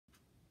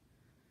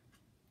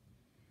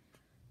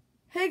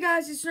Hey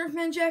guys, it's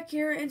Nerfman Jack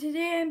here, and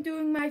today I'm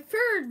doing my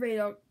third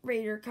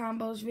Raider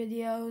combos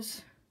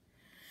videos.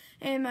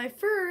 And my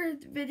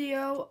third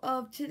video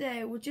of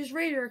today, which is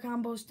Raider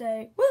combos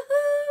day.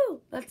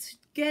 Woohoo! Let's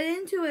get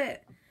into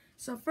it.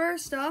 So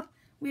first up,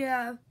 we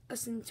have a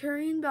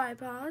Centurion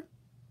bipod,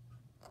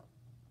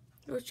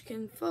 which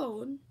can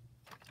fold.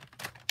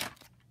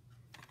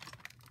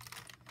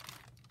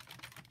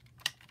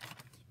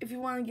 If you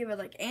want to give it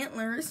like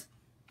antlers,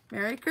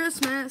 Merry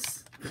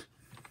Christmas.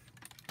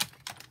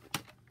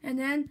 And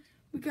then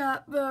we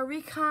got the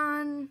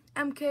Recon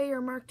MK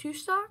or Mark II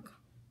stock.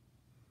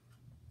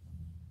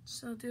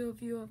 So I'll do a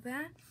view of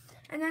that.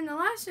 And then the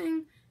last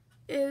thing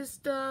is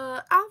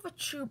the Alpha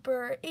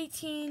Trooper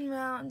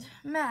 18-round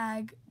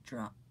mag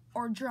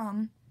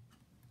drum.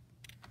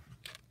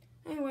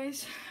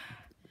 Anyways,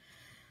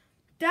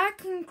 that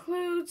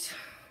concludes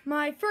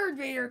my third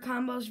Raider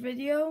combos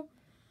video.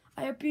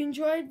 I hope you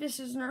enjoyed. This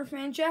is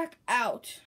Nerfman Jack out.